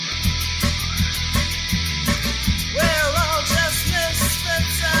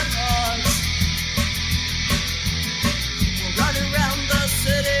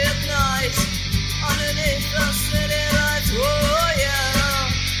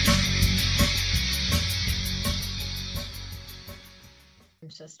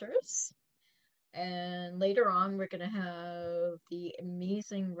Sisters. And later on, we're going to have the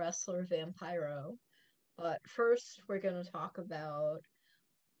amazing wrestler Vampiro. But first, we're going to talk about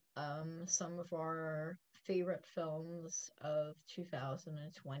some of our favorite films of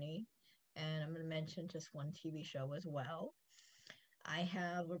 2020. And I'm going to mention just one TV show as well. I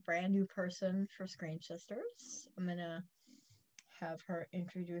have a brand new person for Screen Sisters. I'm going to have her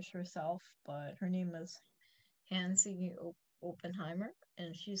introduce herself, but her name is Hansi Oppenheimer,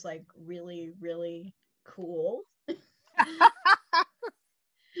 and she's like really, really cool.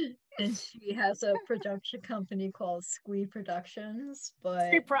 And she has a production company called Squee Productions,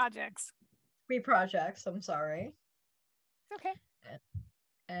 Three but projects. Squee Projects, I'm sorry. Okay.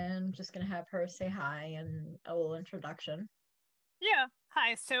 And I'm just gonna have her say hi and a little introduction. Yeah.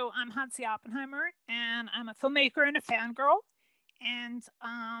 Hi. So I'm Hansi Oppenheimer, and I'm a filmmaker and a fangirl. And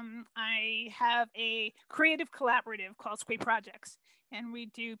I have a creative collaborative called Square Projects, and we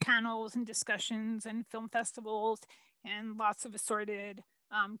do panels and discussions and film festivals and lots of assorted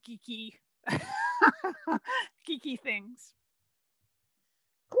geeky geeky things.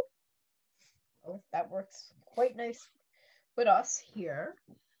 Cool. Oh, that works quite nice with us here.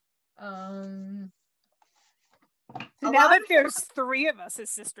 So now that there's three of us as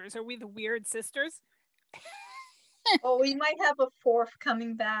sisters, are we the weird sisters? Well, we might have a fourth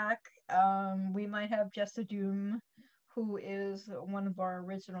coming back. We might have Jessa Doom, who is one of our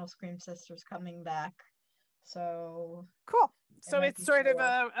original Scream Sisters, coming back. So cool. So it's sort of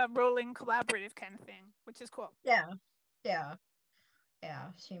four. a rolling collaborative kind of thing, which is cool. Yeah, yeah, yeah.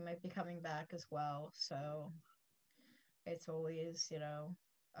 She might be coming back as well. So it's always, a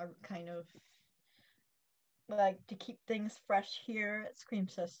kind of like to keep things fresh here at Scream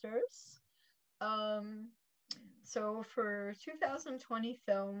Sisters. Um, So for 2020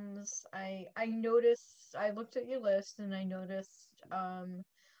 films, I noticed, I looked at your list and I noticed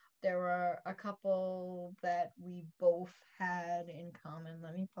there were a couple that we both had in common.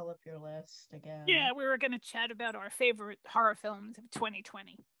 Let me pull up your list again. Yeah, we were going to chat about our favorite horror films of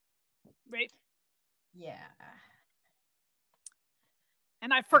 2020, right? Yeah.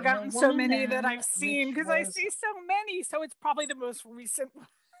 And I've forgotten so many that I've seen because I see so many. So it's probably the most recent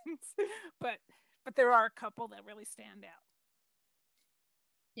ones. but there are a couple that really stand out.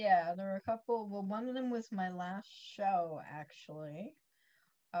 Yeah, there were a couple. Well, one of them was my last show, actually,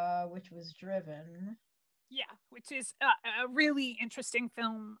 which was Driven. Yeah, which is a really interesting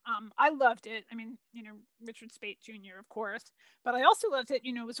film. I loved it. I mean, Richard Speight Jr., of course, but I also loved it.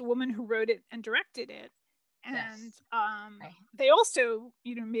 It was a woman who wrote it and directed it. And Yes. they also,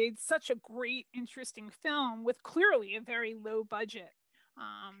 made such a great, interesting film with clearly a very low budget.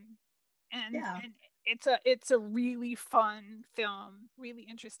 And it's a really fun film, really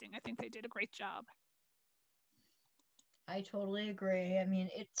interesting. I think they did a great job. I totally agree. I mean,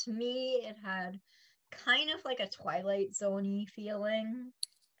 to me, it had kind of like a Twilight Zone-y feeling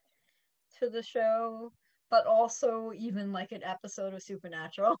to the show, but also even like an episode of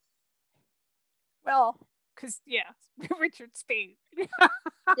Supernatural. Well, because Richard Speight.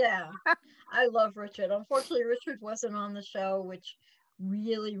 Yeah, I love Richard. Unfortunately, Richard wasn't on the show, which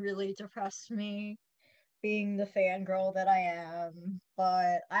really, really depressed me, being the fangirl that I am.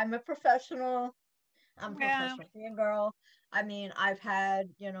 But I'm a professional. I'm a professional fangirl. I mean, I've had,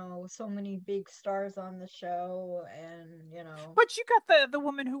 so many big stars on the show, and, But you got the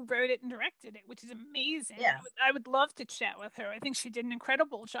woman who wrote it and directed it, which is amazing. Yeah. I would love to chat with her. I think she did an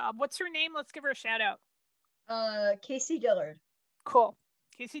incredible job. What's her name? Let's give her a shout out. Casey Dillard. Cool.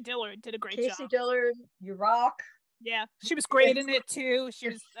 Casey Dillard did a great job. Casey Dillard, you rock. Yeah, she was great in it too. She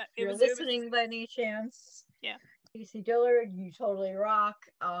was. You're listening by any chance? Yeah. Casey Dillard, you totally rock.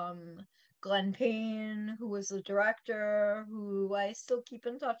 Glenn Payne, who was the director, who I still keep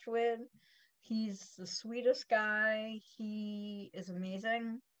in touch with. He's the sweetest guy. He is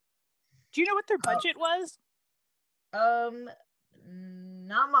amazing. Do you know what their budget was?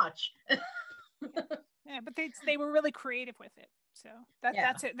 Not much. Yeah, but they were really creative with it. So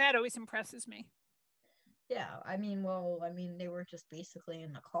that's it. That always impresses me. Yeah, they were just basically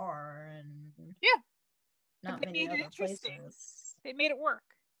in the car and not many other places. They made it work.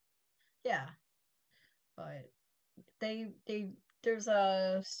 Yeah, but there's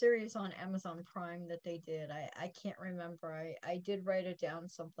a series on Amazon Prime that they did. I can't remember. I did write it down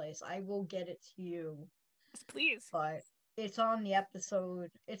someplace. I will get it to you. Yes, please. But it's on the episode.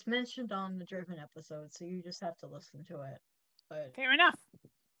 It's mentioned on the Driven episode, so you just have to listen to it. But fair enough.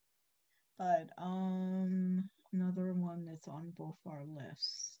 But another one that's on both our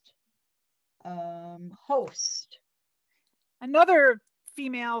list. Host. Another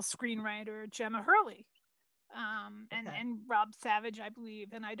female screenwriter, Gemma Hurley. And Rob Savage, I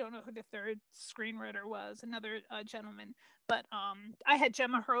believe, and I don't know who the third screenwriter was, another gentleman. But I had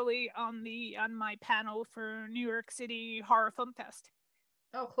Gemma Hurley on my panel for New York City Horror Film Fest.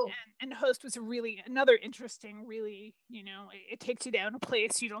 Oh, cool. And the host was another interesting, really, it takes you down a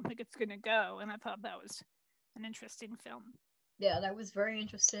place you don't think it's going to go. And I thought that was an interesting film. Yeah, that was very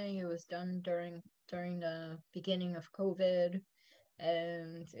interesting. It was done during the beginning of COVID,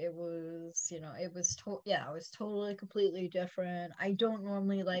 and it was, it was it was totally completely different. I don't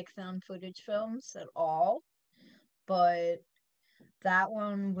normally like found footage films at all, but that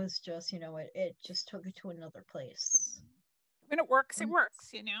one was just, it just took it to another place. When it works, it works,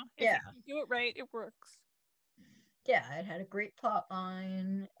 If yeah. you do it right, it works. Yeah, it had a great plot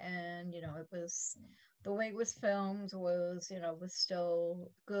line, and it was, the way it was filmed was, was still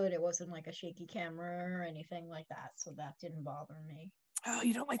good. It wasn't like a shaky camera or anything like that, so that didn't bother me. Oh,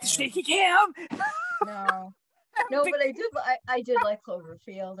 you don't like the shaky cam? No. No, but I did like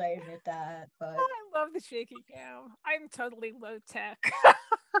Cloverfield, I admit that, but I love the shaky cam. I'm totally low tech.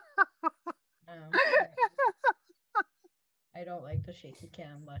 no, I don't like the shaky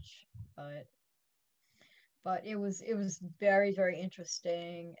cam much, but it was very, very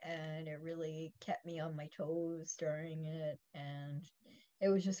interesting, and it really kept me on my toes during it, and it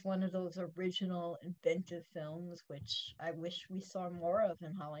was just one of those original inventive films which I wish we saw more of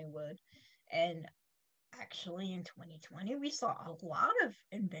in Hollywood. And actually in 2020 we saw a lot of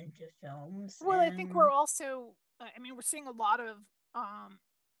inventive films. Well, I think we're also we're seeing a lot of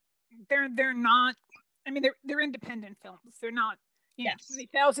they're not, they're independent films. They're not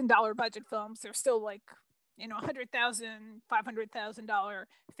 $1,000 budget films. They're still like $100,000, $500,000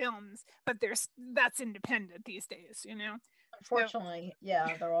 films, but that's independent these days. Unfortunately,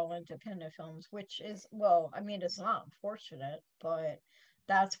 yeah, they're all independent films, which is, well, it's not unfortunate, but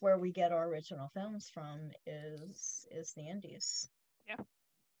that's where we get our original films from, is the indies. Yeah,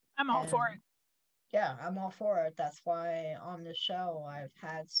 I'm all for it. Yeah, I'm all for it. That's why on the show I've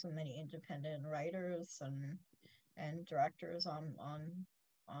had so many independent writers and directors on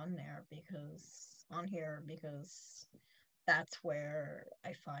there, because that's where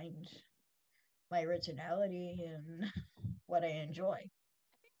I find my originality and what I enjoy.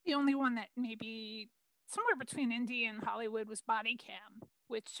 I think the only one that maybe somewhere between indie and Hollywood was Body Cam,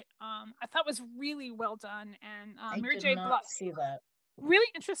 which I thought was really well done. And Mary J. Blige, see that.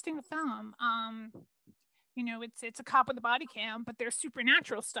 Really interesting film. It's a cop with a body cam, but there's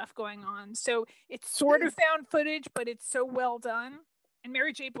supernatural stuff going on. So it's sort of found footage, but it's so well done. And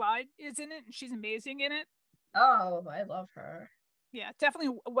Mary J. Blige is in it, and she's amazing in it. Oh, I love her. Yeah,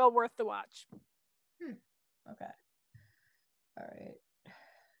 definitely well worth the watch. Okay. All right.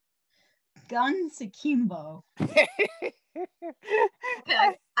 Guns Akimbo. Okay,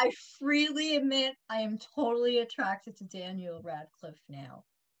 I freely admit I am totally attracted to Daniel Radcliffe now.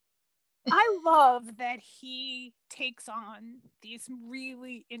 I love that he takes on these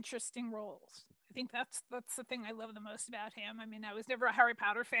really interesting roles. I think that's the thing I love the most about him. I was never a Harry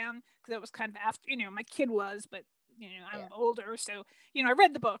Potter fan because it was kind of after, my kid was, but I'm older, so I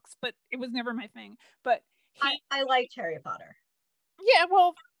read the books, but it was never my thing. But I liked Harry Potter. Yeah,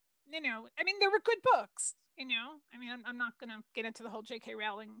 well, there were good books. I'm not gonna get into the whole J.K.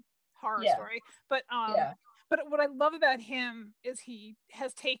 Rowling horror story, but But what I love about him is he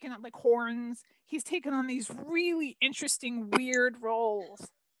has taken on, like Horns, he's taken on these really interesting, weird roles.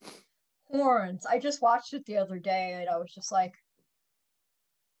 Horns. I just watched it the other day, and I was just like,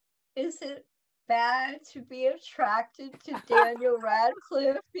 is it bad to be attracted to Daniel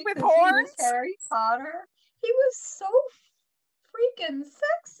Radcliffe because he was Harry Potter? He was so freaking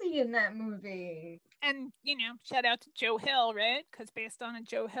sexy in that movie. And, shout out to Joe Hill, right? Because based on a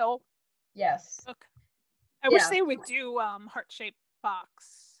Joe Hill book. I wish they would do Heart-Shaped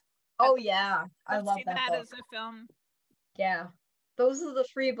Box. Oh, yeah. I love that book. As a film. Yeah. Those are the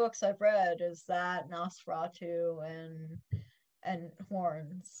 3 books I've read, is that, Nosferatu, and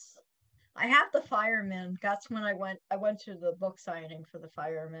Horns. I have the Fireman. That's when I went to the book signing for the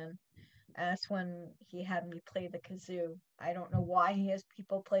Fireman. And that's when he had me play the kazoo. I don't know why he has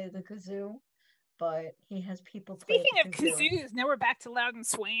people play the kazoo, but he has people play the kazoo. Speaking of kazoos, now we're back to Loudon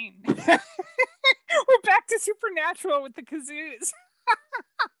Swain. We're back to Supernatural with the kazoos.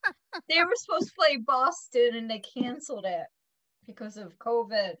 They were supposed to play Boston, and they canceled it because of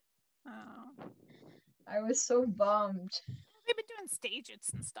COVID. Oh. I was so bummed. They've been doing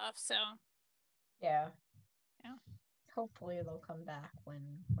stages and stuff, so. Yeah. Hopefully they'll come back when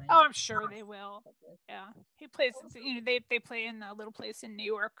Oh, I'm sure they will. Yeah. He plays, they play in a little place in New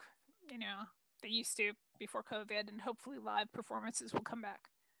York, they used to before COVID, and hopefully live performances will come back.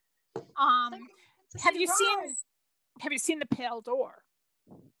 Have you seen The Pale Door?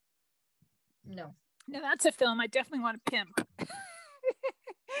 No. No, that's a film I definitely want to pimp.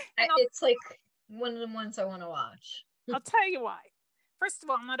 It's like one of the ones I want to watch. I'll tell you why. First of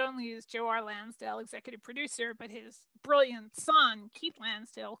all, not only is Joe R. Lansdale executive producer, but his brilliant son, Keith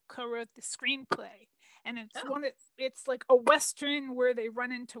Lansdale, co-wrote the screenplay. And it's like a Western where they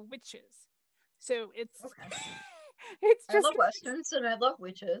run into witches. So it's okay. It's just, I love Westerns and I love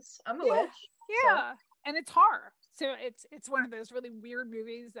witches. I'm a witch. Yeah. So. And it's horror. So it's one of those really weird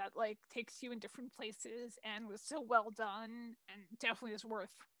movies that like takes you in different places and was so well done and definitely is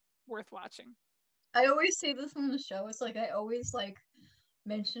worth watching. I always say this on the show. It's like I always like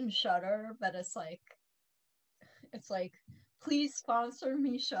mention Shudder, but it's like please sponsor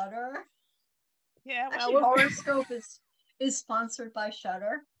me, Shudder. Yeah, well, actually, Horoscope is sponsored by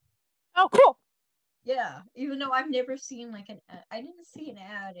Shudder. Oh, cool. Yeah, even though I've never seen like I didn't see an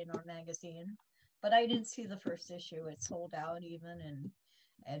ad in our magazine, but I didn't see the first issue. It sold out even,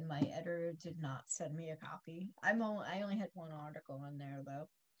 and my editor did not send me a copy. I only had one article on there though.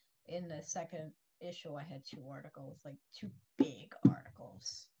 In the second issue, I had 2 articles, like 2 big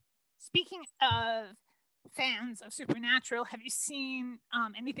articles. Speaking of fans of Supernatural, have you seen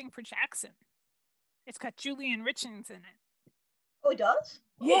anything for Jackson? It's got Julian Richings in it. Oh, it does?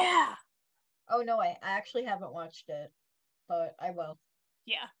 Yeah. Oh no, I actually haven't watched it, but I will.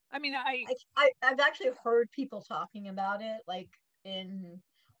 Yeah, I mean, I've actually heard people talking about it, like in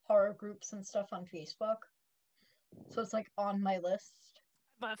horror groups and stuff on Facebook. So it's like on my list.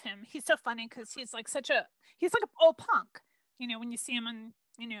 I love him. He's so funny because he's like an old punk. You know, when you see him on,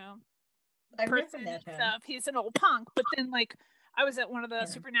 person and stuff, he's an old punk. But then like I was at one of the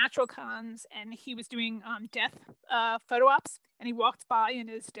Supernatural cons and he was doing death photo ops and he walked by in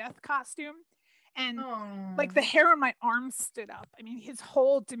his death costume. And like the hair on my arms stood up. I mean, his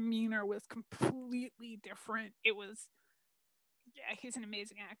whole demeanor was completely different. He's an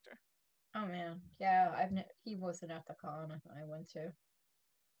amazing actor. Oh man, yeah, he wasn't at the con I went to.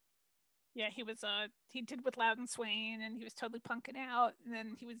 Yeah, he was. He did with Loudon Swain, and he was totally punking out. And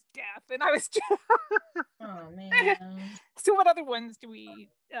then he was deaf, and I was. Oh man. So, what other ones do we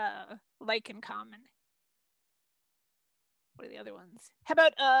like in common? What are the other ones? How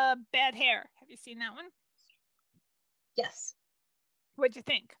about Bad Hair? Have you seen that one? Yes. What'd you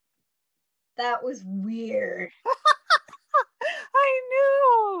think? That was weird. I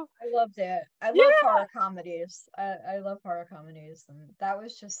know. I loved it. I love horror comedies. I love horror comedies, and that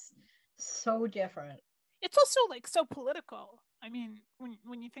was just so different. It's also like so political. I mean,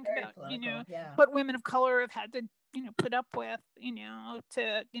 when you think Very about political, what women of color have had to put up with,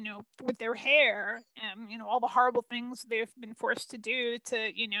 to with their hair and all the horrible things they've been forced to do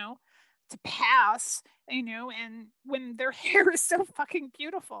to to pass, and when their hair is so fucking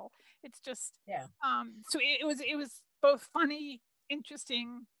beautiful, it's just so it was both funny,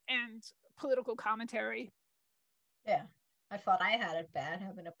 interesting, and political commentary. Yeah, I thought I had it bad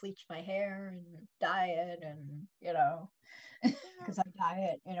having to bleach my hair and dye it, and because I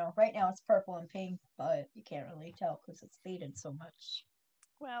dye it, right now it's purple and pink, but you can't really tell because it's faded so much.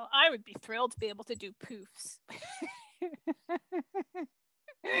 Well, I would be thrilled to be able to do poofs.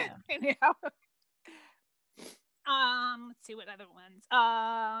 Yeah. Let's see what other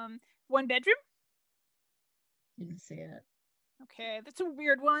ones. One Bedroom. Didn't see it. Okay, that's a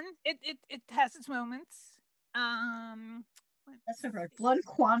weird one. It has its moments. That's right. Blood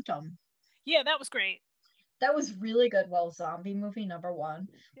Quantum. Yeah, that was great. That was really good. Well, zombie movie #1,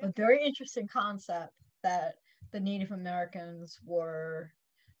 but very interesting concept that the Native Americans were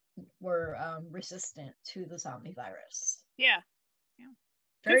resistant to the zombie virus. Yeah.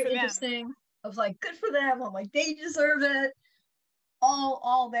 Very interesting. Them. I was like, good for them. I'm like, they deserve it.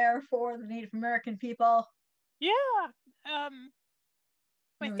 All there for the Native American people. Yeah. I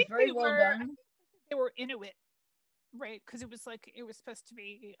think very well done. They were Inuit, right? Because it was supposed to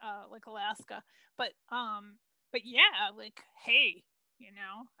be like Alaska, but yeah, like hey,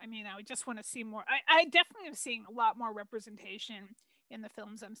 I mean, I would just want to see more. I definitely am seeing a lot more representation in the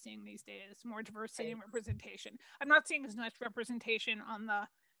films I'm seeing these days, more diversity and representation. I'm not seeing as much representation on the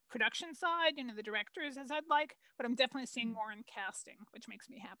production side, the directors as I'd like, but I'm definitely seeing more in casting, which makes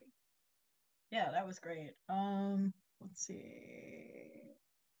me happy. Yeah, that was great. Let's see.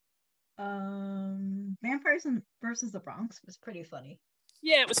 Vampires versus the Bronx was pretty funny.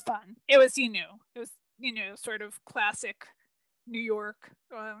 Yeah, it was fun. It was, sort of classic New York,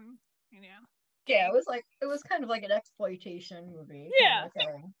 Yeah, it was kind of like an exploitation movie. Yeah,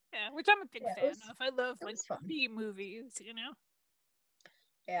 yeah, which I'm a big fan of. I love like B movies,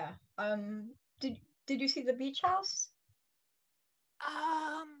 Yeah. Did you see The Beach House?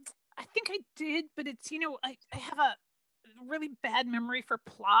 I think I did, but it's, I have a really bad memory for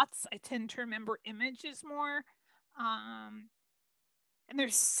plots. I tend to remember images more. And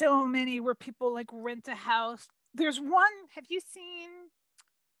there's so many where people like rent a house. There's one, have you seen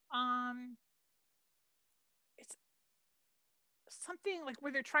it's something like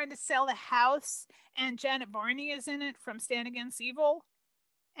where they're trying to sell the house and Janet Varney is in it from Stand Against Evil,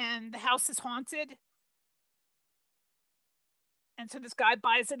 and the house is haunted. And so this guy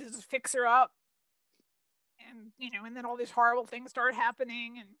buys it as a fixer up. And and then all these horrible things start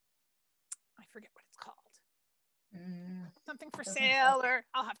happening, and I forget what it's called. Something for sale, or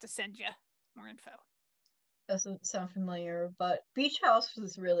I'll have to send you more info. Doesn't sound familiar, but Beach House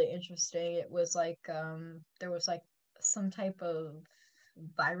was really interesting. It was like there was like some type of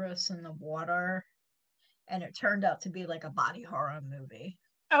virus in the water, and it turned out to be like a body horror movie.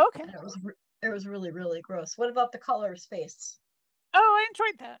 Oh, okay. And it was really, really gross. What about The Color of Space? Oh, I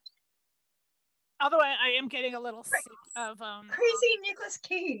enjoyed that. Although I am getting a little sick of crazy Nicolas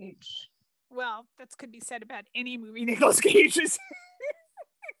Cage. Well, that could be said about any movie Nicolas Cage is.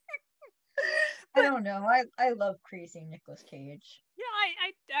 I don't know. I love crazy Nicolas Cage. Yeah,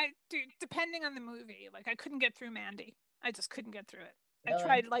 I do. Depending on the movie, like I couldn't get through Mandy. I just couldn't get through it. Really? I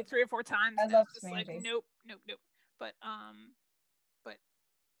tried like 3 or 4 times. I love just Mandy. Like nope. But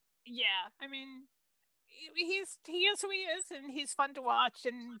yeah, I mean, he is who he is, and he's fun to watch,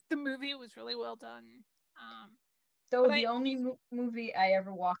 and the movie was really well done. So the only movie I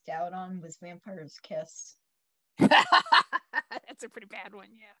ever walked out on was Vampire's Kiss. That's a pretty bad one,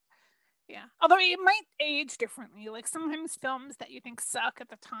 yeah. Although it might age differently. Like sometimes films that you think suck at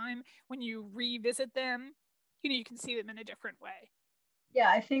the time, when you revisit them, you can see them in a different way. Yeah,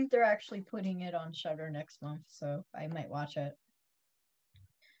 I think they're actually putting it on Shudder next month, so I might watch it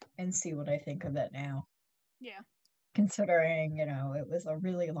and see what I think of it now. Yeah. Considering, it was a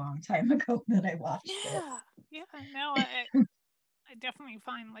really long time ago that I watched it. Yeah, no, I definitely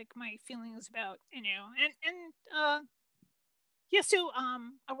find like my feelings about, yeah, so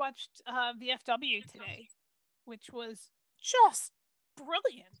I watched VFW today, which was just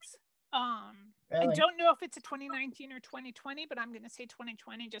brilliant. Really? I don't know if it's a 2019 or 2020, but I'm going to say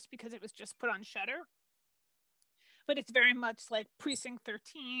 2020 just because it was just put on Shudder. But it's very much like Precinct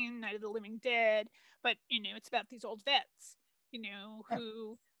 13, Night of the Living Dead, but it's about these old vets,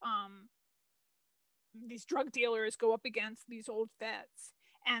 who these drug dealers go up against these old vets,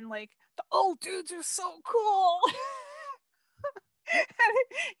 and like the old dudes are so cool. And,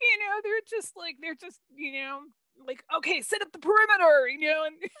 they're just like, okay, set up the perimeter,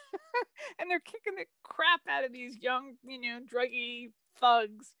 and they're kicking the crap out of these young, druggy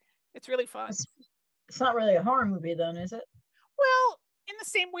thugs. It's really fun. It's not really a horror movie then, is it? Well, in the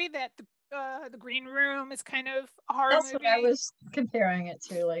same way that the Green Room is kind of a horror movie. That's what I was comparing it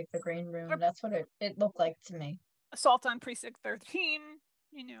to, like the Green Room. That's what it looked like to me. Assault on Precinct 13,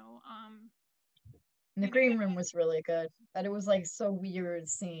 and the Green Room was really good, but it was like so weird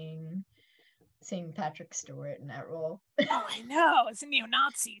seeing Patrick Stewart in that role. Oh, I know. It's a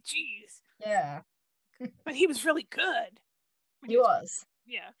neo-Nazi. Jeez. Yeah. But he was really good. He was.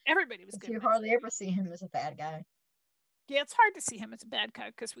 Yeah, everybody was good. You hardly ever see him as a bad guy. Yeah, it's hard to see him as a bad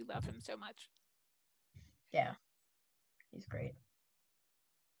guy because we love him so much. Yeah, he's great.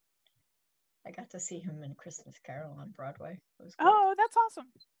 I got to see him in Christmas Carol on Broadway. It was great. Oh, that's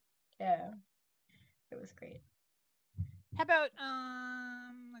awesome. Yeah, it was great. How about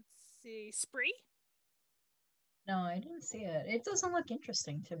let's see, Spree? No, I didn't see it. It doesn't look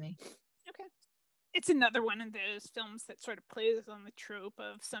interesting to me. Okay. It's another one of those films that sort of plays on the trope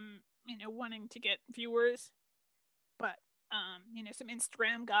of some, wanting to get viewers, but some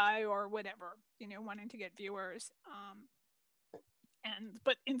Instagram guy or whatever, wanting to get viewers.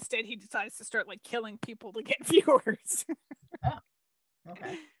 But instead he decides to start like killing people to get viewers. Oh,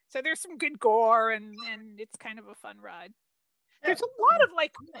 okay. So there's some good gore, and it's kind of a fun ride. There's a lot of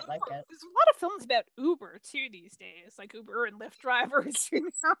like there's a lot of films about Uber too these days, like Uber and Lyft drivers.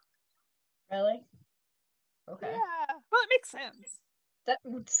 Really? Okay. Yeah. Well, it makes sense. That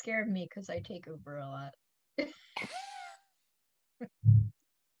would scare me because I take Uber a lot.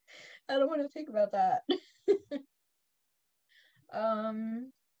 I don't want to think about that.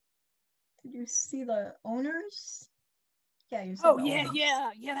 Did you see The Owners? Yeah, you saw. Oh yeah, Owners.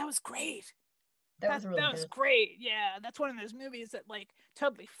 Yeah. That was great. That was really good. Was great. Yeah, that's one of those movies that like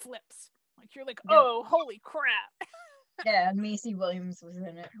totally flips. Like you're like, oh, holy crap. Yeah, Maisie Williams was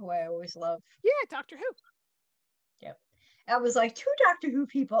in it, who I always love. Yeah, Doctor Who. Yep. I was like, 2 Doctor Who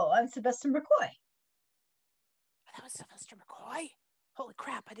people. I'm Sylvester McCoy. That was Sylvester McCoy? Holy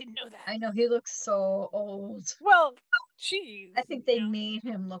crap, I didn't know that. I know, he looks so old. Well, geez. I think they made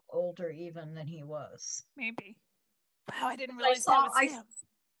him look older even than he was. Maybe. Wow, I didn't realize that was him.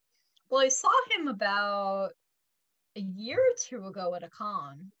 Well, I saw him about a year or two ago at a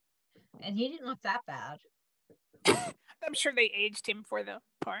con, and he didn't look that bad. I'm sure they aged him for the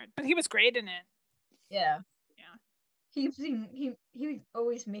part, but he was great in it. Yeah. Yeah. He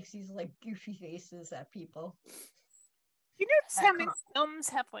always makes these like goofy faces at people. You notice how many films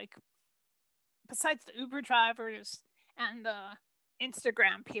have, like, besides the Uber drivers and the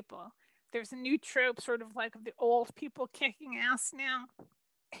Instagram people, there's a new trope sort of like of the old people kicking ass now.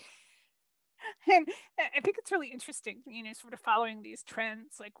 And I think it's really interesting, sort of following these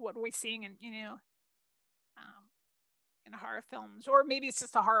trends, like what we're seeing in horror films, or maybe it's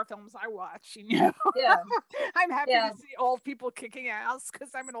just the horror films I watch. Yeah, I'm happy to see old people kicking ass because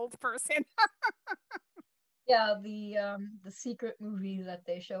I'm an old person. Yeah, the secret movie that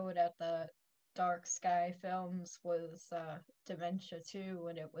they showed at the Dark Sky Films was Dementia 2,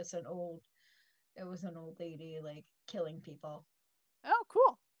 and it was an old lady like killing people. Oh,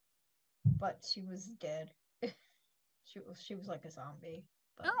 cool. But she was dead. she was like a zombie.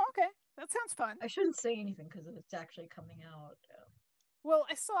 But oh, okay. That sounds fun. I shouldn't say anything because it's actually coming out. Well,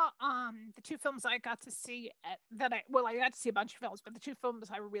 I saw the two films I got to see I got to see a bunch of films, but the two films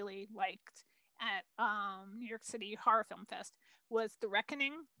I really liked at New York City Horror Film Fest was The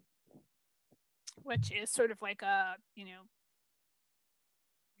Reckoning, which is sort of like a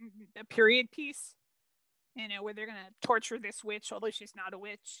period piece, where they're gonna torture this witch, although she's not a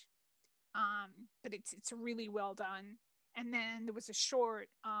witch. But it's really well done. And then there was a short,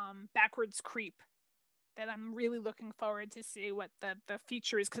 Backwards Creep, that I'm really looking forward to see what the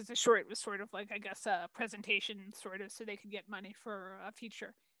feature is, because the short was sort of like, I guess, a presentation, sort of, so they could get money for a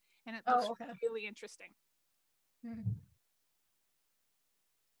feature. And it looks really interesting. Mm-hmm.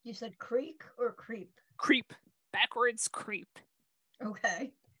 You said creek or creep? Creep. Backwards Creep.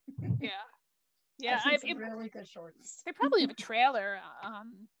 Okay. Yeah. I've really good shorts. They probably have a trailer,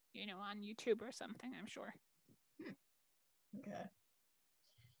 on YouTube or something, I'm sure. Okay.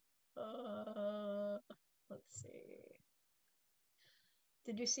 Let's see.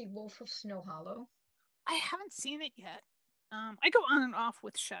 Did you see Wolf of Snow Hollow? I haven't seen it yet. I go on and off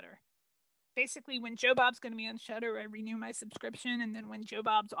with Shudder. Basically, when Joe Bob's going to be on Shudder, I renew my subscription, and then when Joe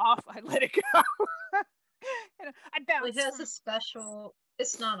Bob's off, I let it go. I bounce. It has a special.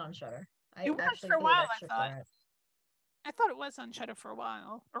 It's not on Shudder. It was for a while, I thought. I thought it was on Shudder for a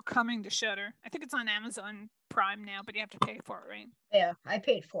while, or coming to Shudder. I think it's on Amazon Prime now, but you have to pay for it, right? Yeah, I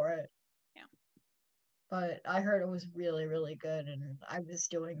paid for it. Yeah. But I heard it was really, really good, and I was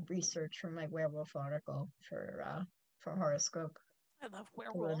doing research for my werewolf article for Horoscope. I love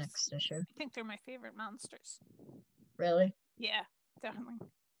werewolves. For the next issue. I think they're my favorite monsters. Really? Yeah, definitely.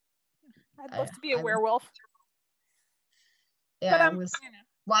 I'd love to be a werewolf. Yeah, but I was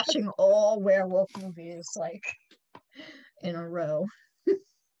watching all werewolf movies like in a row.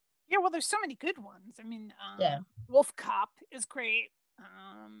 Yeah, well, there's so many good ones. I mean, yeah, Wolf Cop is great.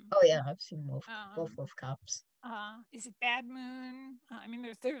 Oh yeah, I've seen Wolf Cops. Is it Bad Moon? I mean,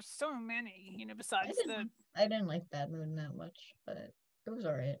 there's so many. Besides I didn't like Bad Moon that much, but it was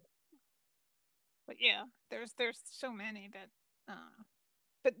alright. But yeah, there's so many that.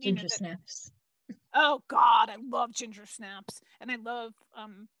 But Ginger Snaps. Oh God, I love Ginger Snaps, and I love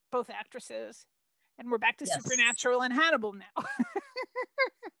both actresses. And we're back to Supernatural and Hannibal now.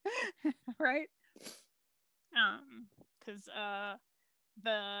 Right? Because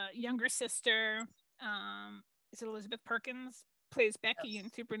the younger sister, is it Elizabeth Perkins, plays Becky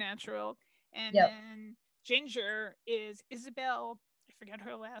in Supernatural, and then Ginger is Isabel. I forget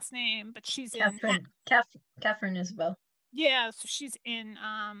her last name, but she's Catherine Isabel. Yeah, so she's in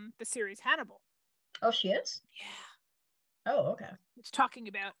the series Hannibal. Oh, she is? Yeah. Oh, okay. It's talking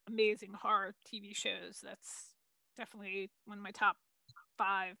about amazing horror TV shows. That's definitely one of my top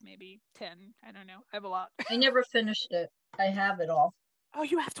 5, maybe 10. I don't know. I have a lot. I never finished it. I have it all. Oh,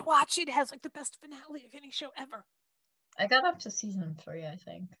 you have to watch it. It has like the best finale of any show ever. I got up to season 3, I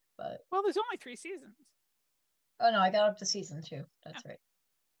think, but well, there's only 3 seasons. Oh no, I got up to season 2. That's right.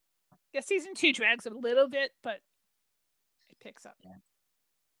 Yeah, season 2 drags a little bit, but it picks up. Yeah.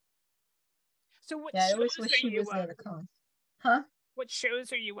 So what? Yeah, I always wish she was there to come. Huh? What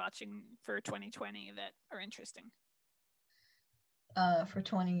shows are you watching for 2020 that are interesting? For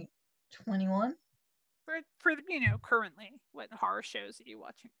 2021? For currently, what horror shows are you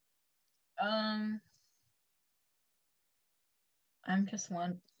watching? I'm just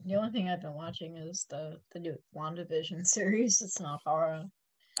the only thing I've been watching is the new WandaVision series. It's not horror.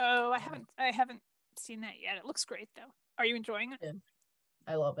 Oh, I haven't seen that yet. It looks great though. Are you enjoying it?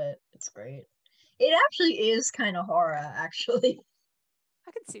 I love it. It's great. It actually is kind of horror, actually.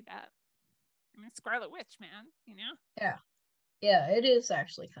 I can see that. I mean, Scarlet Witch, man, you know? Yeah. Yeah, it is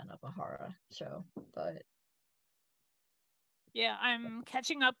actually kind of a horror show, but yeah, I'm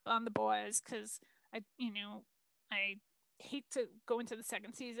catching up on the boys because I hate to go into the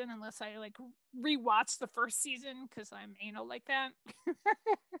second season unless I like rewatch the first season because I'm anal like that.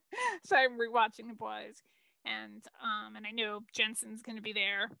 So I'm rewatching the boys, and I know Jensen's gonna be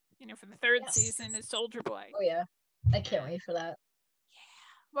there, for the third yes. season as Soldier Boy. Oh yeah, I can't wait for that.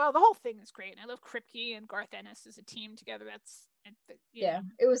 Yeah, well, the whole thing is great. I love Kripke and Garth Ennis as a team together. Yeah,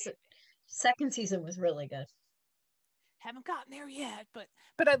 it was. Second season was really good. Haven't gotten there yet, but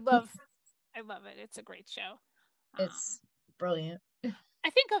I love it. It's a great show. It's brilliant. I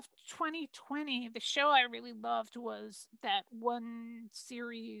think of 2020, the show I really loved was that one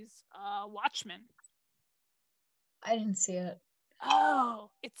series, Watchmen. I didn't see it. Oh,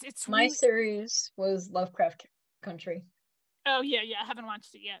 it's my really... series was Lovecraft Country. Oh yeah, I haven't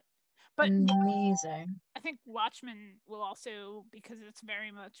watched it yet. But amazing. I think Watchmen will also, because it's very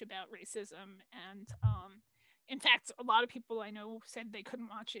much about racism, and in fact, a lot of people I know said they couldn't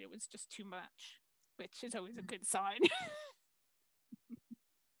watch it. It was just too much, which is always a good sign.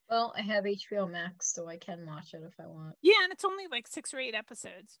 Well, I have HBO Max, so I can watch it if I want. Yeah, and it's only like 6 or 8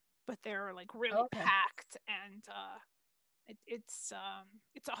 episodes, but they're like really packed, and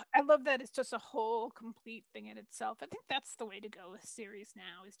I love that it's just a whole complete thing in itself. I think that's the way to go with series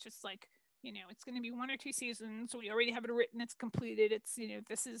now. It's just like, it's going to be 1 or 2 seasons. We already have it written. It's completed. It's,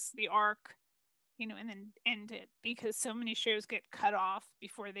 this is the arc, and then end it, because so many shows get cut off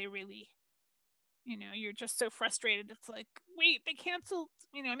before they really, you're just so frustrated. It's like, wait, they canceled,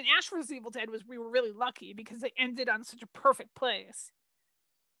 Ash vs. Evil Dead we were really lucky because they ended on such a perfect place.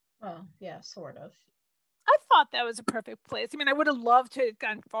 Well, yeah, sort of. I thought that was a perfect place. I mean, I would have loved to have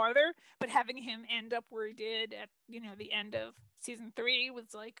gone farther, but having him end up where he did at, the end of season 3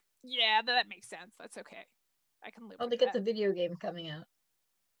 was like, yeah, that makes sense. That's okay. I can live with that. They get the video game coming out.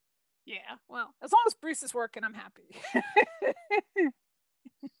 Yeah, well, as long as Bruce is working, I'm happy.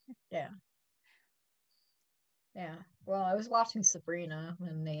 Yeah. Yeah. Well, I was watching Sabrina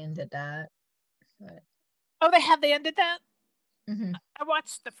when they ended that. But... Oh, they ended that? Mm-hmm. I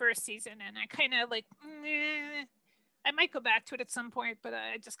watched the first season and I kind of like, I might go back to it at some point, but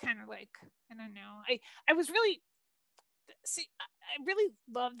I just kind of like, I don't know. I was really, I really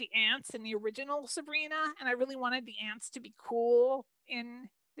loved the ants in the original Sabrina, and I really wanted the ants to be cool in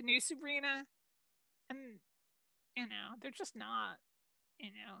the new Sabrina, and they're just not,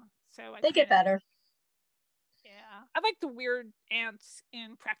 so they get better. Yeah, I like the weird ants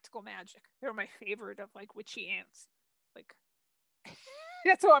in Practical Magic. They're my favorite of like witchy ants. Like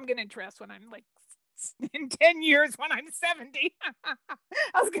that's what I'm gonna dress when I'm like in 10 years when I'm 70.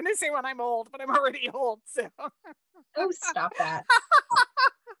 I was gonna say when I'm old, but I'm already old. So oh, stop that.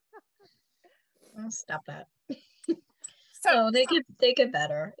 Oh, stop that. So they get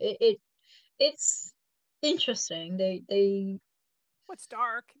better. It's interesting. They what's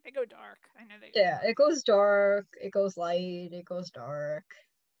dark? They go dark. I know they. Yeah, it goes dark. It goes light. It goes dark.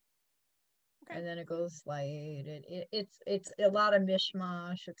 Okay. And then it goes light. It's a lot of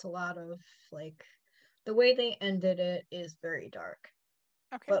mishmash. It's a lot of like the way they ended it is very dark.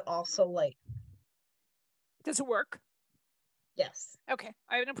 Okay. But also light. Does it work? Yes. Okay.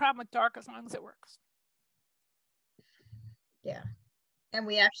 I have no problem with dark as long as it works. Yeah. And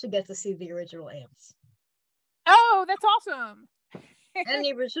we actually get to see the original ants. Oh, that's awesome. And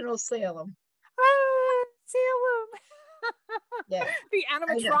the original Salem. Salem. Yeah. The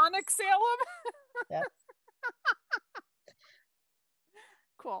animatronic Salem. Yeah.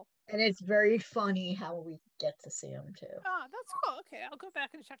 Cool. And it's very funny how we get to see him too. Oh, that's cool. Okay, I'll go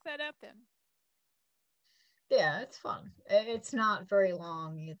back and check that out then. Yeah, it's fun. It's not very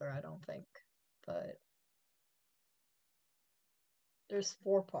long either, I don't think. But there's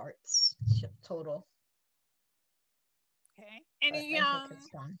 4 parts total. Okay.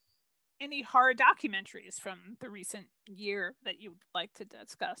 Any horror documentaries from the recent year that you'd like to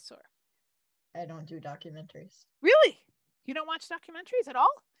discuss? Or I don't do documentaries. Really? You don't watch documentaries at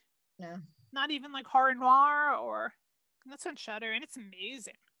all? No. Not even like horror noir, or that's on Shudder, and it's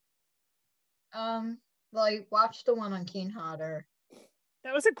amazing. Well, I watched the one on Kane Hodder.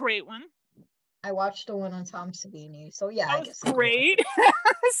 That was a great one. I watched the one on Tom Savini. So yeah, that was great.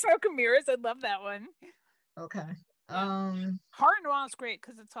 Smoke and Mirrors, I love that one. Okay. Horror noir is great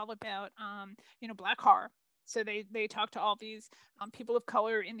because it's all about Black horror. So they talk to all these people of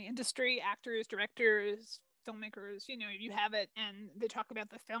color in the industry, actors, directors, filmmakers, you have it, and they talk about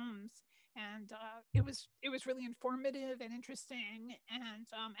the films and it was really informative and interesting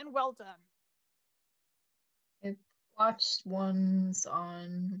and well done. I watched ones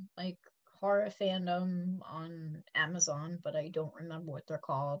on like horror fandom on Amazon, but I don't remember what they're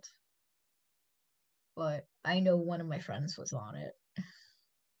called. But I know one of my friends was on it.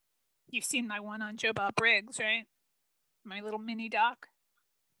 You've seen my one on Joe Bob Briggs, right? My little mini doc.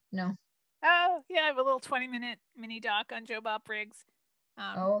 No. Oh, yeah, I have a little 20-minute mini doc on Joe Bob Briggs.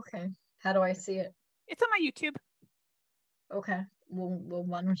 Oh, okay. How do I see it? It's on my YouTube. Okay. Well,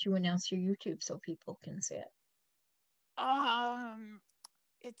 why don't you announce your YouTube so people can see it? I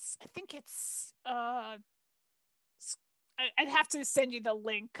think it's I'd have to send you the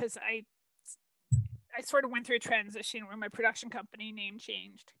link because I sort of went through a transition where my production company name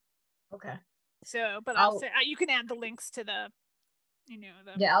changed. Okay. So, but I'll say you can add the links to the,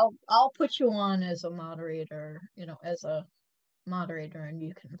 Yeah, I'll put you on as a moderator, as a moderator, and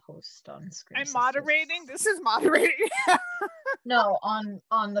you can post on Scream I'm Sisters. Moderating? This is moderating. No, on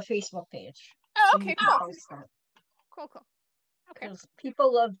the Facebook page. Oh, okay, so cool. Cool. Okay. Because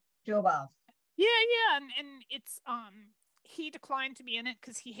people love Joe Bob. Yeah, and it's he declined to be in it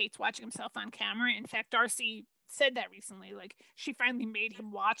because he hates watching himself on camera. In fact, Darcy said that recently. Like, she finally made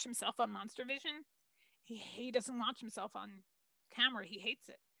him watch himself on Monster Vision. He doesn't watch himself on camera. He hates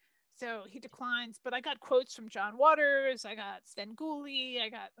it. So he declines. But I got quotes from John Waters. I got Sven Gulli. I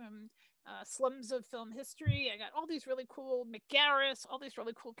got Slums of Film History. I got all these really cool Mick Garris, all these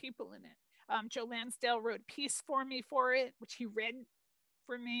really cool people in it. Joe Lansdale wrote a piece for me for it, which he read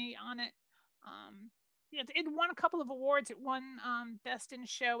for me on it. Yeah, it won a couple of awards. It won Best in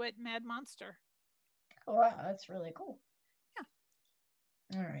Show at Mad Monster. Oh, wow, that's really cool.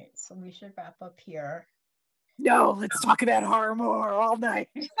 Yeah. All right, so we should wrap up here. No, let's talk about horror more all night.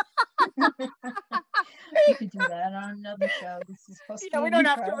 We could do that on another show. This is supposed to be we don't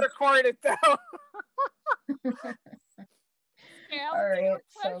have to record it though. Yeah, all right,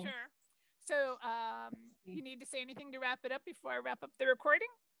 pleasure. So, you need to say anything to wrap it up before I wrap up the recording?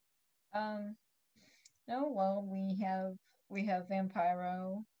 No. Well, we have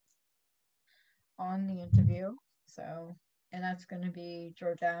Vampiro on the interview, so, and that's going to be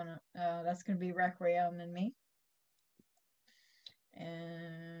Jordana. That's going to be Requiem and me.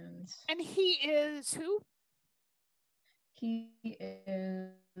 And he is who? He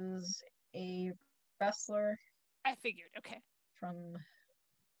is a wrestler. I figured. Okay. From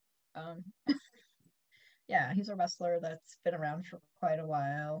yeah, he's a wrestler that's been around for quite a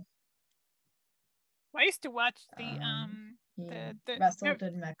while. I used to watch the he wrestled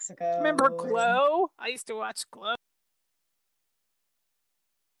in Mexico. Remember Glow? I used to watch Glow.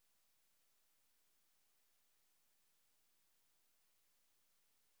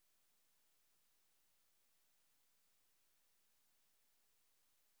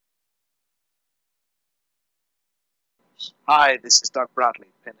 Hi, this is Doug Bradley,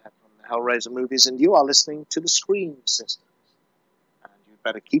 Pinhead from the Hellraiser movies, and you are listening to the Scream Sisters. And you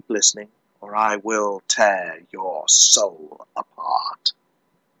better keep listening, or I will tear your soul apart.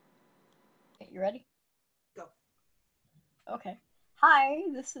 You ready? Go. Okay. Hi,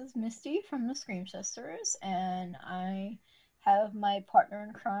 this is Misty from the Scream Sisters, and I have my partner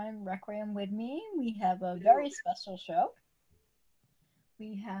in crime, Requiem, with me. We have a very special show.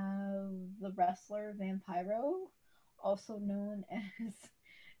 We have the wrestler Vampiro, also known as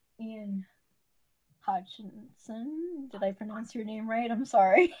Ian Hodgkinson. Did I pronounce your name right? I'm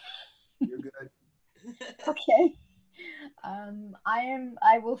sorry. You're good. Okay.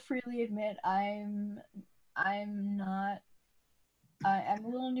 I will freely admit I'm a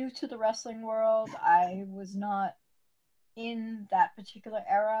little new to the wrestling world. I was not in that particular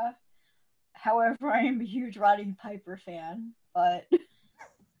era. However, I am a huge Roddy Piper fan, but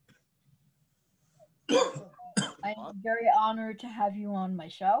I'm very honored to have you on my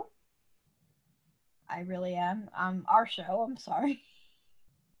show. I really am. Our show, I'm sorry.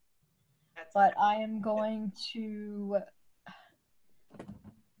 But I am going to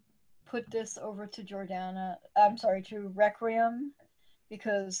put this over to Jordana. I'm sorry, to Requiem,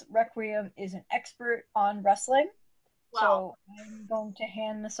 because Requiem is an expert on wrestling. Wow. So I'm going to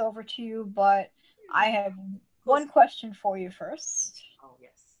hand this over to you, but I have one question for you first. Oh,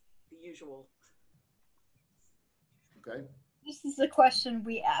 yes. The usual. Okay. This is the question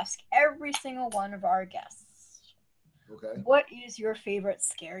we ask every single one of our guests. Okay. What is your favorite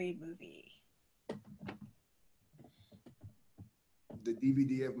scary movie? The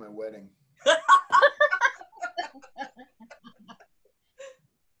DVD of my wedding.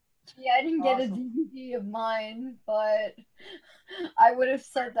 Yeah, I didn't get a DVD of mine, but I would have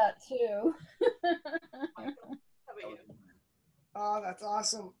said that too. Oh, that's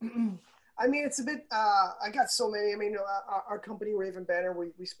awesome. I mean, it's a bit. I got so many. I mean, our company Raven Banner,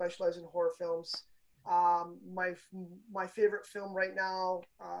 we specialize in horror films. My favorite film right now,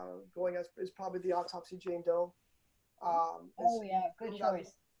 going as is probably The Autopsy of Jane Doe. Oh yeah, good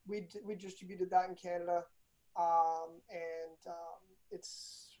choice. We distributed that in Canada, and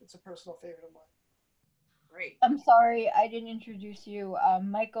it's a personal favorite of mine. Great. I'm sorry, I didn't introduce you.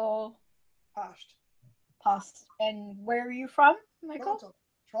 Michael Pasht. Past. And where are you from, Michael?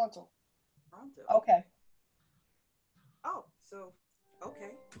 Toronto. Okay. Oh, so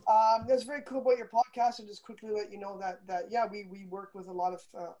okay. That's very cool about your podcast. And just quickly let you know that yeah, we work with a lot of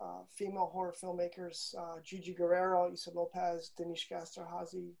female horror filmmakers: Gigi Guerrero, Issa Lopez, Denise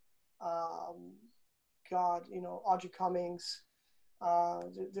Gasterhazy, Audrey Cummings.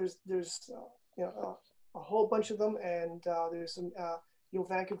 There's a whole bunch of them, and there's some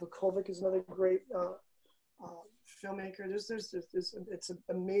Jovanka Vukovic is another great filmmaker. It's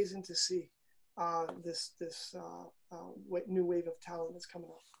amazing to see this new wave of talent that's coming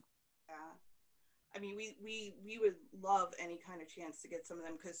up. Yeah, I mean, we would love any kind of chance to get some of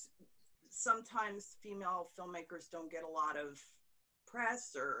them, because sometimes female filmmakers don't get a lot of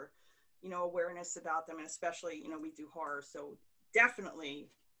press or awareness about them, and especially we do horror, so definitely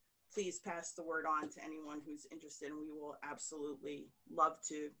please pass the word on to anyone who's interested, and we will absolutely love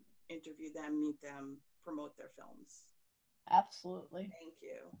to interview them, meet them, promote their films. Absolutely. Thank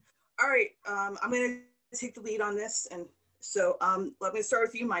you. All right, I'm going to take the lead on this, and so let me start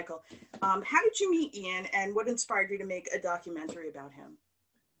with you, Michael. How did you meet Ian, and what inspired you to make a documentary about him?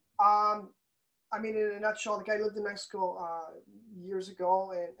 I mean, in a nutshell, the guy lived in Mexico years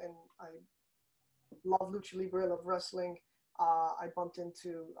ago, and I love lucha libre, I love wrestling. I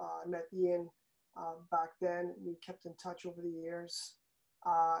met Ian back then. We kept in touch over the years.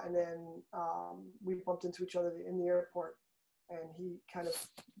 And then we bumped into each other in the airport, and he kind of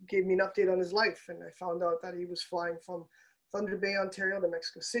gave me an update on his life. And I found out that he was flying from Thunder Bay, Ontario to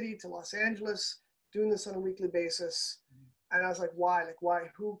Mexico City to Los Angeles, doing this on a weekly basis. And I was like, why?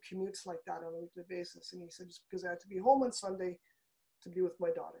 Who commutes like that on a weekly basis? And he said, just because I had to be home on Sunday to be with my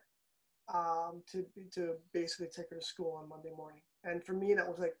daughter. To basically take her to school on Monday morning. And for me, that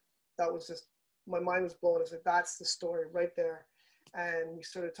was just, my mind was blown. I was like, that's the story right there. And we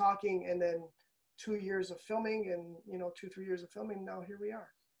started talking, and then 2 years of filming, and 2-3 years of filming, now here we are.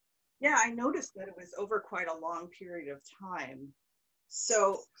 Yeah, I noticed that it was over quite a long period of time.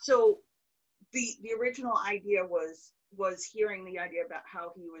 So the original idea was hearing the idea about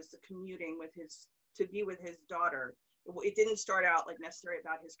how he was commuting to be with his daughter. It didn't start out like necessarily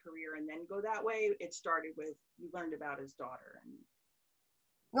about his career and then go that way. It started with, you learned about his daughter.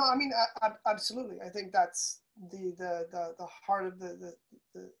 No, I mean, absolutely. I think that's the heart of the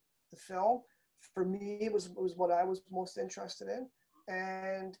film. For me, it was what I was most interested in,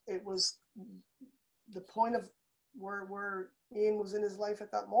 and it was the point of where Ian was in his life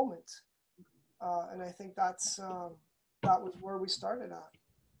at that moment, and I think that was where we started at.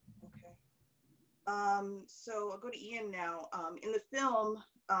 So I'll go to Ian now. In the film,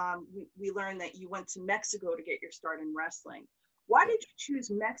 we learned that you went to Mexico to get your start in wrestling. Why did you choose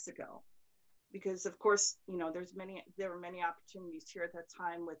Mexico? Because of course, there were many opportunities here at that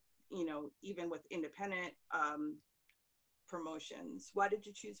time with, even with independent promotions. Why did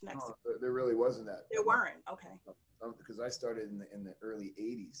you choose Mexico? No, there really wasn't that. There weren't. Okay. Because I started in the early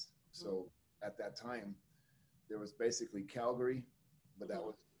 80s. So at that time, there was basically Calgary, but that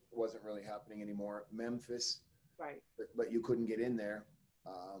wasn't really happening anymore. Memphis, right? But you couldn't get in there.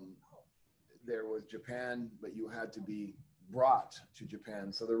 There was Japan, but you had to be brought to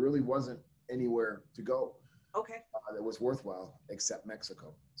Japan, so there really wasn't anywhere to go. Okay. That was worthwhile except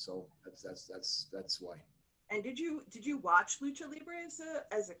Mexico. So that's why. And did you watch Lucha Libre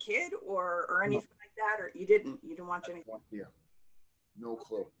as a kid or anything like that, or you didn't watch anything? Yeah, no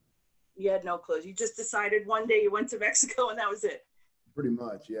clue. You had no clue. You just decided one day you went to Mexico and that was it. Pretty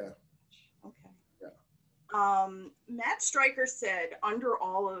much, yeah. Okay. Yeah. Matt Stryker said, under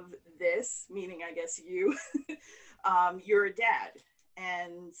all of this, meaning I guess you, you're a dad.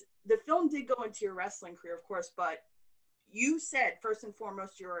 And the film did go into your wrestling career, of course, but you said first and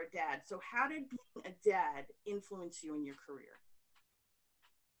foremost you're a dad. So how did being a dad influence you in your career?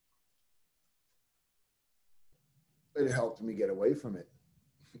 It helped me get away from it.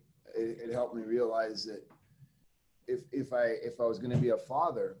 It helped me realize that if I was going to be a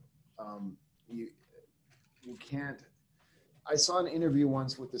father, you can't. I saw an interview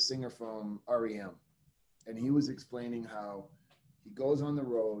once with the singer from REM, and he was explaining how he goes on the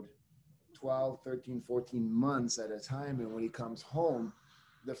road 12, 13, 14 months at a time, and when he comes home,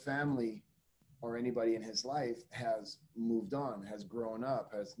 the family or anybody in his life has moved on, has grown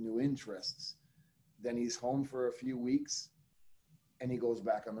up, has new interests, then he's home for a few weeks and he goes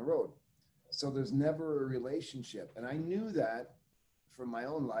back on the road. So there's never a relationship. And I knew that from my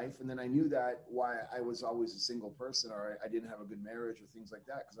own life. And then I knew that why I was always a single person, or I didn't have a good marriage or things like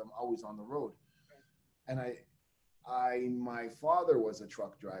that, because I'm always on the road. And my father was a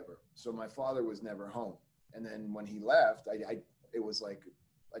truck driver. So my father was never home. And then when he left, it was like,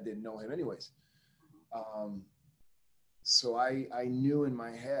 I didn't know him anyways. So I knew in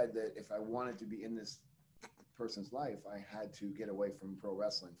my head that if I wanted to be in this person's life, I had to get away from pro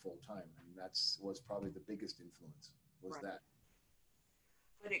wrestling full time, and was probably the biggest influence was Right. that.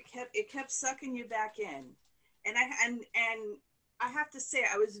 But it kept sucking you back in, and I have to say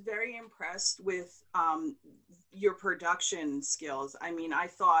I was very impressed with your production skills. I mean, I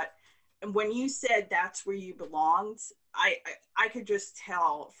thought, and when you said that's where you belonged, I could just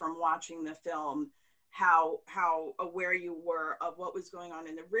tell from watching the film how aware you were of what was going on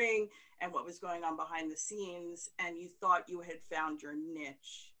in the ring and what was going on behind the scenes, and you thought you had found your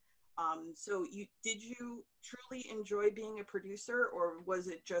niche. So did you truly enjoy being a producer, or was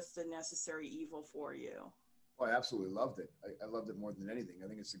it just a necessary evil for you? Oh, I absolutely loved it. I loved it more than anything. I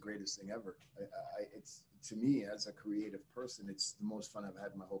think it's the greatest thing ever. It's, to me, as a creative person, it's the most fun I've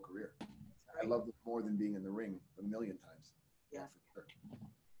had in my whole career. Right. I loved it more than being in the ring a million times. Yeah, for sure.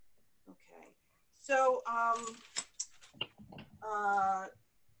 Okay. So,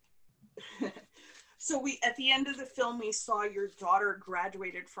 so we, at the end of the film, we saw your daughter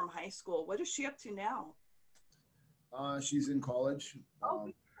graduated from high school. What is she up to now? She's in college.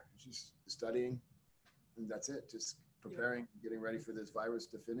 She's studying, and that's it. Just preparing, getting ready for this virus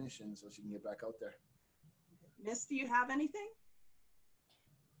to finish, and so she can get back out there. Miss, do you have anything?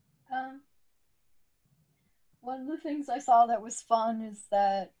 One of the things I saw that was fun is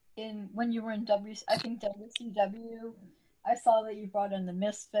that when you were in WCW, I saw that you brought in the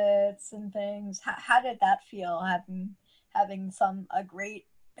Misfits and things. How did that feel, having a great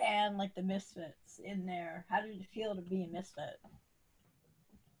band like the Misfits in there? How did it feel to be a Misfit?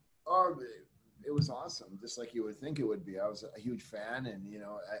 Oh, it was awesome, just like you would think it would be. I was a huge fan, and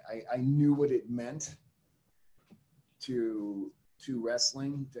I knew what it meant to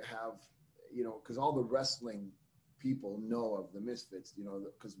wrestling, to have, because all the wrestling people know of the Misfits,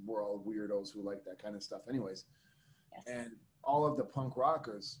 because we're all weirdos who like that kind of stuff anyways. Yes. And all of the punk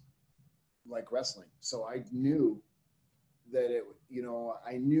rockers like wrestling. So I knew that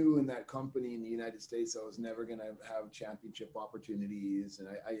I knew in that company in the United States, I was never going to have championship opportunities. And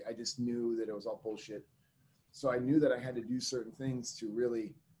I just knew that it was all bullshit. So I knew that I had to do certain things to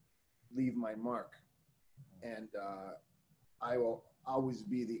really leave my mark. And I will always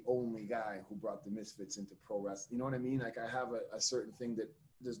be the only guy who brought the Misfits into pro wrestling. You know what I mean? Like, I have a certain thing that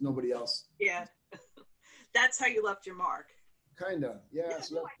there's nobody else. Yeah. That's how you left your mark. Kind of. Yeah.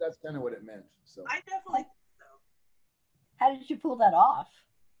 So that's kind of what it meant. So I definitely think so. How did you pull that off?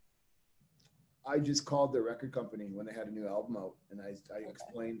 I just called the record company when they had a new album out, and I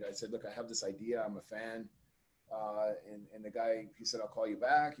explained, I said, look, I have this idea. I'm a fan. And the guy, he said, I'll call you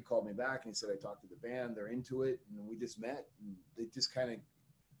back. He called me back, and he said, I talked to the band. They're into it. And we just met. And it just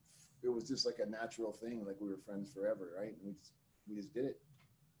it was just like a natural thing. Like we were friends forever, right? And we just did it.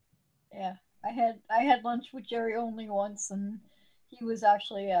 Yeah. I had lunch with Jerry Only once, and he was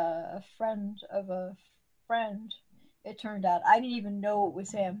actually a friend of a friend. It turned out I didn't even know it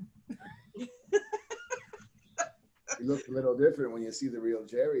was him. He looked a little different when you see the real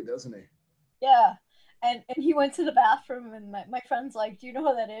Jerry, doesn't he? Yeah. And he went to the bathroom, and my friend's like, do you know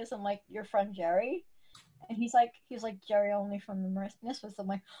who that is? I'm like, your friend Jerry? And he's like Jerry Only from the Misfits. I'm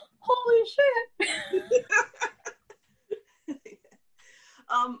like, holy shit.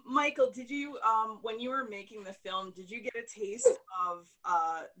 Michael, did you, when you were making the film, did you get a taste of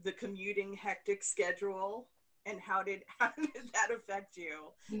the commuting hectic schedule, and how did that affect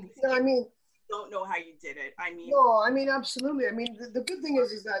you? Yeah, I mean, don't know how you did it. No, absolutely. I mean, the good thing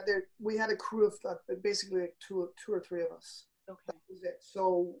is that we had a crew of basically like two or three of us. Okay. That was it.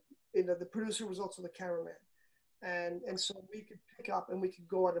 So the producer was also the cameraman, and so we could pick up and we could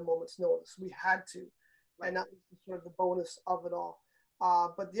go at a moment's notice. We had to, and that was sort of the bonus of it all.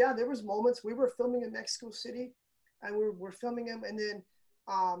 But yeah, there was moments we were filming in Mexico City, and we're filming him, and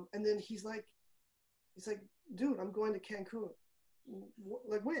then he's like, dude, I'm going to Cancun.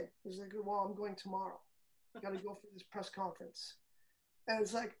 Like, when? He's like, well, I'm going tomorrow. I got to go for this press conference. And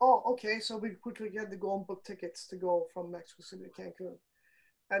it's like, oh, okay. So we quickly had to go and book tickets to go from Mexico City to Cancun.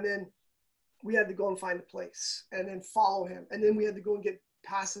 And then we had to go and find a and then follow him. And then we had to go and get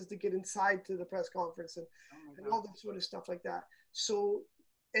passes to get inside to the press conference and all that sort of stuff like that. So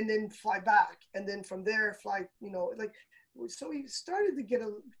and then fly back, and then from there fly, like, so we started to get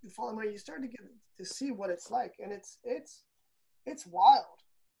you started to get to see what it's like, and it's wild.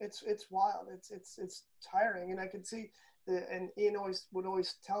 It's wild. It's tiring, and I could see and Ian would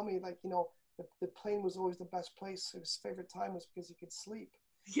always tell me, like, the plane was always the best place. His favorite time was because he could sleep.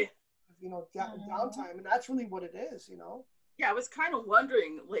 Yeah. Downtime, and that's really what it is. Yeah, I was kind of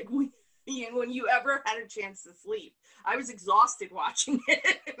wondering, like, Ian, when you ever had a chance to sleep. I was exhausted watching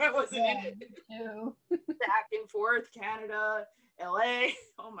it. I wasn't in it. Too. Back and forth, Canada, LA.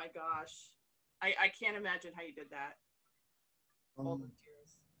 Oh my gosh. I can't imagine how you did that. All the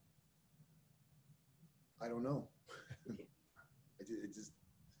tears. I don't know.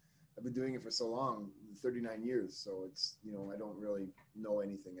 I've been doing it for so long, 39 years. So it's, I don't really know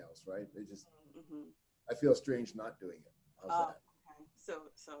anything else, right? I feel strange not doing it. How's that? Okay.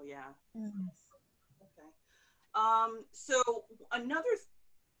 So yeah. Mm-hmm. Okay. So another.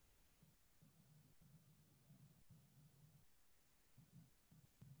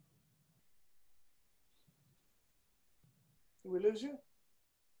 Did we lose you?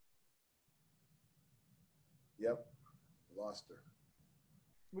 Yep. Lost her.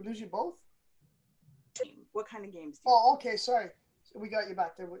 Did we lose you both? What kind of games do you okay. Sorry. We got you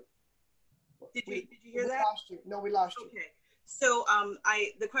back there. Did you hear that? We lost you. No, we lost you. Okay. So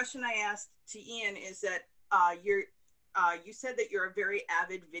the question I asked to Ian is that you said that you're a very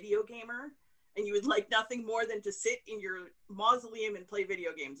avid video gamer and you would like nothing more than to sit in your mausoleum and play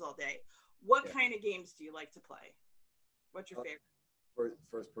video games all day. What kind of games do you like to play? What's your favorite?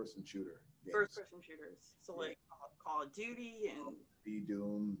 First person shooter games. First person shooters. So like Call of Duty and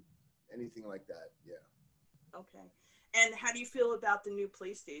Doom, anything like that. Yeah. Okay. And how do you feel about the new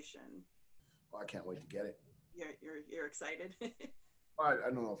PlayStation? Well, I can't wait to get it. You're excited? I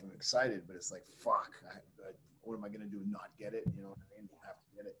don't know if I'm excited, but it's like, fuck. What am I going to do? Not get it? You know what I mean? I have to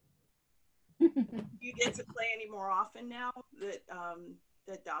get it. Do you get to play any more often now that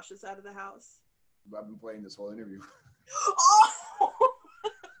Dash is out of the house? I've been playing this whole interview. Oh!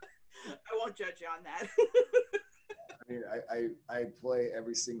 I won't judge you on that. I mean, I play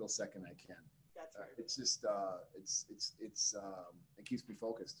every single second I can. That's right. It's just it keeps me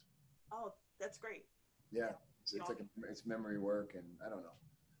focused. Oh, that's great. Yeah, it's like it's memory work, and I don't know,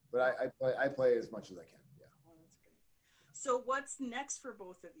 but I play as much as I can. Yeah. Oh, that's great. So what's next for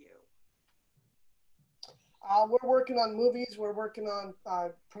both of you? We're working on movies. We're working on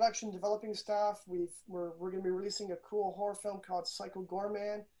production, developing stuff. We're going to be releasing a cool horror film called Psycho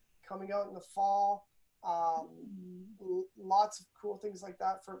Goreman coming out in the fall. Lots of cool things like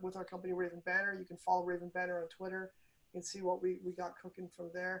that with our company Raven Banner. You can follow Raven Banner on Twitter and see what we got cooking from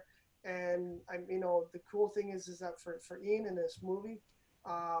there. And the cool thing is that for Ian in this movie,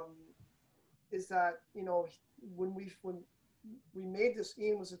 is that when we made this,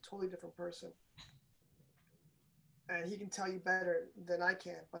 Ian was a totally different person. And he can tell you better than I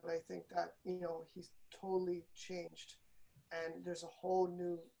can, but I think that, he's totally changed. And there's a whole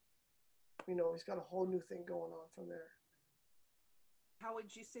new, he's got a whole new thing going on from there. How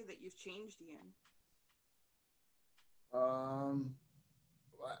would you say that you've changed, Ian?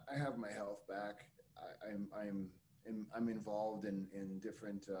 I have my health back. I'm involved in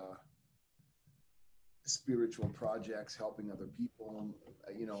different spiritual projects, helping other people.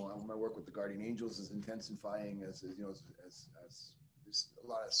 My work with the Guardian Angels is intensifying as just a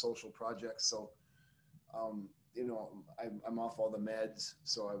lot of social projects. So, I'm off all the meds,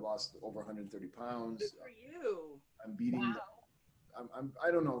 so I lost over 130 pounds. Good for you. I'm beating. Wow.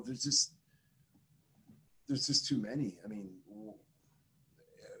 I don't know. There's just too many. I mean,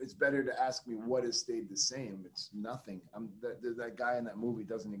 it's better to ask me what has stayed the same. It's nothing. That guy in that movie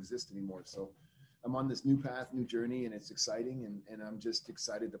doesn't exist anymore. So I'm on this new path, new journey, and it's exciting. And I'm just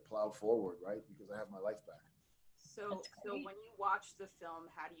excited to plow forward, right? Because I have my life back. So when you watch the film,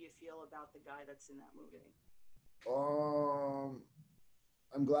 how do you feel about the guy that's in that movie?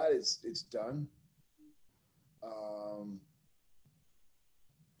 I'm glad it's done.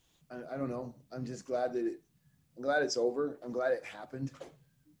 I don't know. I'm just glad that I'm glad it's over. I'm glad it happened.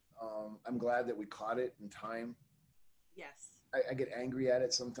 I'm glad that we caught it in time. Yes. I get angry at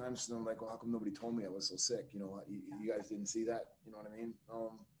it sometimes, and I'm like, well, how come nobody told me I was so sick? You guys didn't see that. You know what I mean?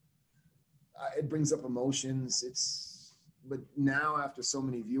 It brings up emotions. But now after so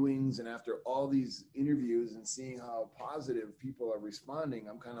many viewings and after all these interviews and seeing how positive people are responding,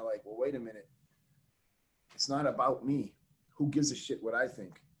 I'm kind of like, well, wait a minute. It's not about me. Who gives a shit what I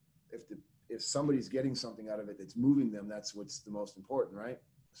think? If somebody's getting something out of it that's moving them, that's what's the most important, right?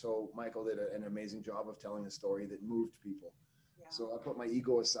 So Michael did an amazing job of telling a story that moved people. Yeah. So I put my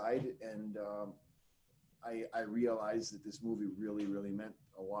ego aside, and I realized that this movie really, really meant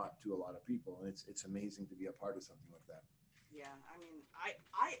a lot to a lot of people, and it's amazing to be a part of something like that. Yeah, I mean,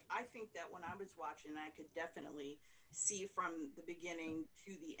 I think that when I was watching, I could definitely see from the beginning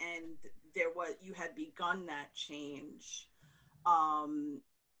to the end you had begun that change.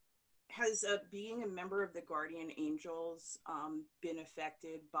 Has being a member of the Guardian Angels been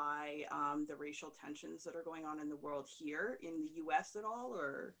affected by the racial tensions that are going on in the world here in the U.S. at all,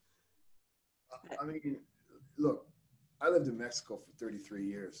 or? I mean, look, I lived in Mexico for 33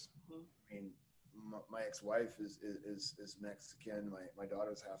 years. Mm-hmm. I mean, my ex-wife is Mexican. My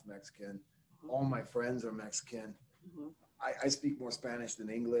daughter's half Mexican. Mm-hmm. All my friends are Mexican. Mm-hmm. I speak more Spanish than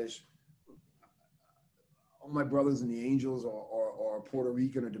English. All my brothers in the Angels are Puerto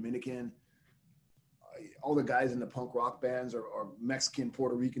Rican or Dominican. All the guys in the punk rock bands are Mexican,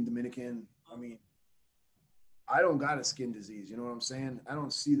 Puerto Rican, Dominican. I mean, I don't got a skin disease. You know what I'm saying? I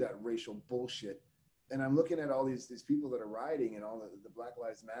don't see that racial bullshit. And I'm looking at all these people that are rioting and all the Black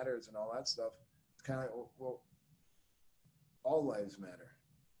Lives Matters and all that stuff. It's kind of like, well, all lives matter.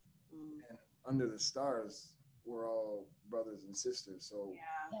 And under the stars, we're all brothers and sisters. So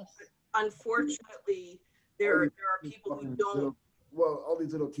yeah, yes. Unfortunately, there are people who don't. All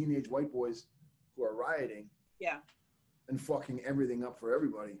these little teenage white boys who are rioting, yeah, and fucking everything up for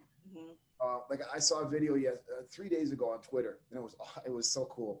everybody. Mm-hmm. Like I saw a video 3 days ago on Twitter, and it was so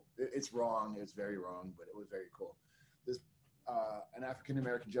cool. It's wrong. It's very wrong, but it was very cool. This an African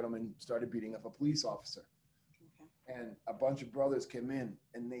American gentleman started beating up a police officer, and a bunch of brothers came in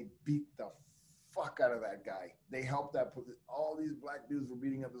and they beat the fuck out of that guy. They helped all these black dudes were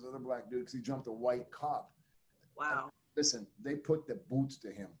beating up this other black dude because he jumped a white cop. Wow. And listen, they put the boots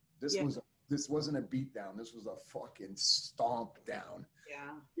to him. This wasn't a beat down. This was a fucking stomp down.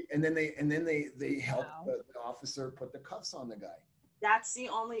 Yeah. And then they helped the officer put the cuffs on the guy.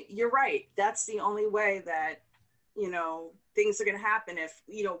 You're right. That's the only way that, things are going to happen if,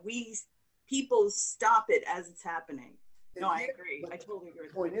 people stop it as it's happening. No, I agree. I totally agree.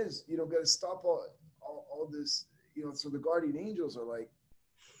 The point is, got to stop all this, so the Guardian Angels are like,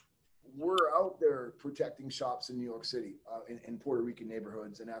 we're out there protecting shops in New York City, in Puerto Rican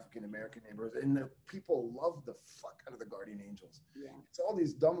neighborhoods and African American neighborhoods, and the people love the fuck out of the Guardian Angels. Yeah. It's all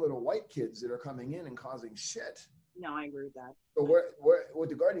these dumb little white kids that are coming in and causing shit. No, I agree with that. So we're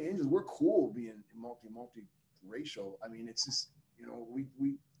with the Guardian Angels, we're cool being multi-racial. I mean, it's just,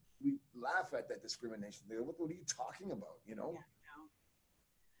 we laugh at that discrimination. They go, what are you talking about? Yeah,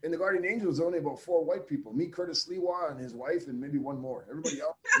 In the Guardian Angels, there's only about 4 white people. Me, Curtis Lewa, and his wife, and maybe one more. Everybody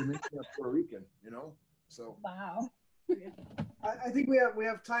else is Puerto Rican, So wow. I think we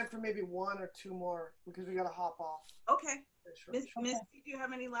have time for maybe 1 or 2 more because we got to hop off. Okay. Miss, do you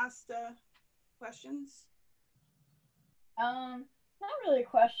have any last questions? Not really a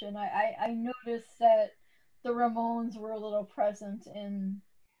question. I noticed that the Ramones were a little present in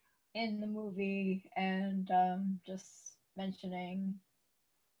the movie, and just mentioning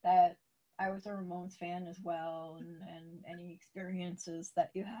that I was a Ramones fan as well, and any experiences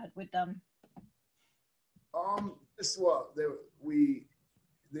that you had with them.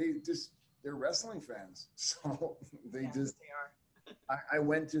 They're wrestling fans, so they are. I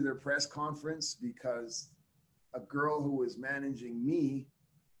went to their press conference because a girl who was managing me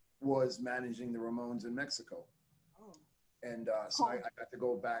was managing the Ramones in Mexico. Oh. And so I got to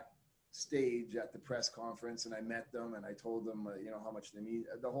go backstage at the press conference, and I met them, and I told them, how much they mean,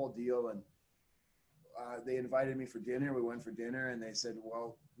 the whole deal. And they invited me for dinner. We went for dinner, and they said,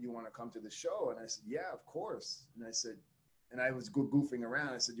 well, you want to come to the show? And I said, yeah, of course. And I said, and I was goofing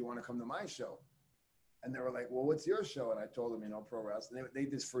around. I said, you want to come to my show? And they were like, well, what's your show? And I told them, pro wrestling. They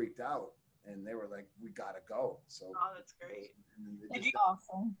just freaked out, and they were like, we got to go. So. Oh, that's great. That's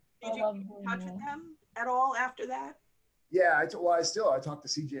awesome. Did you keep in touch with them at all after that? Yeah, I talk to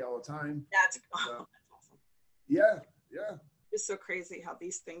CJ all the time. That's awesome. Yeah. It's so crazy how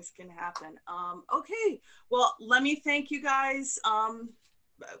these things can happen. Okay, well, let me thank you guys.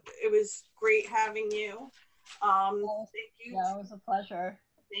 It was great having you. Thank you. Yeah, it was a pleasure.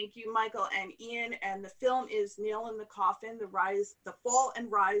 Thank you, Michael and Ian. And the film is Nail in the Coffin, the Fall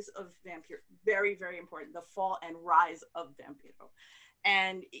and Rise of Vampiro. Very, very important. The Fall and Rise of Vampiro.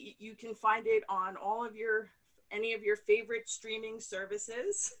 And you can find it on any of your favorite streaming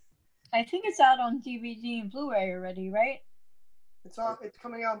services. I think it's out on DVD and Blu-ray already, right? It's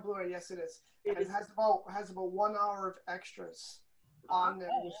coming out on Blu-ray. Yes, it is. It has about 1 hour of extras on there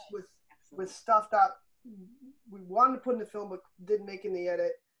with stuff that we wanted to put in the film but didn't make in the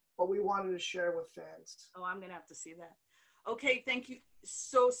edit, but we wanted to share with fans. Oh, I'm gonna have to see that. Okay, thank you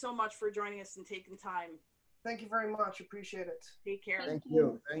so much for joining us and taking time. Thank you very much. Appreciate it. Take care. Thank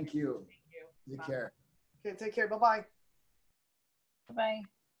you. Take care. Okay, take care. Bye-bye. Bye.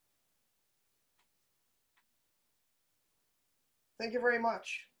 Thank you very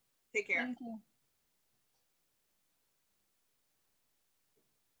much. Take care. Thank you.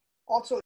 Also,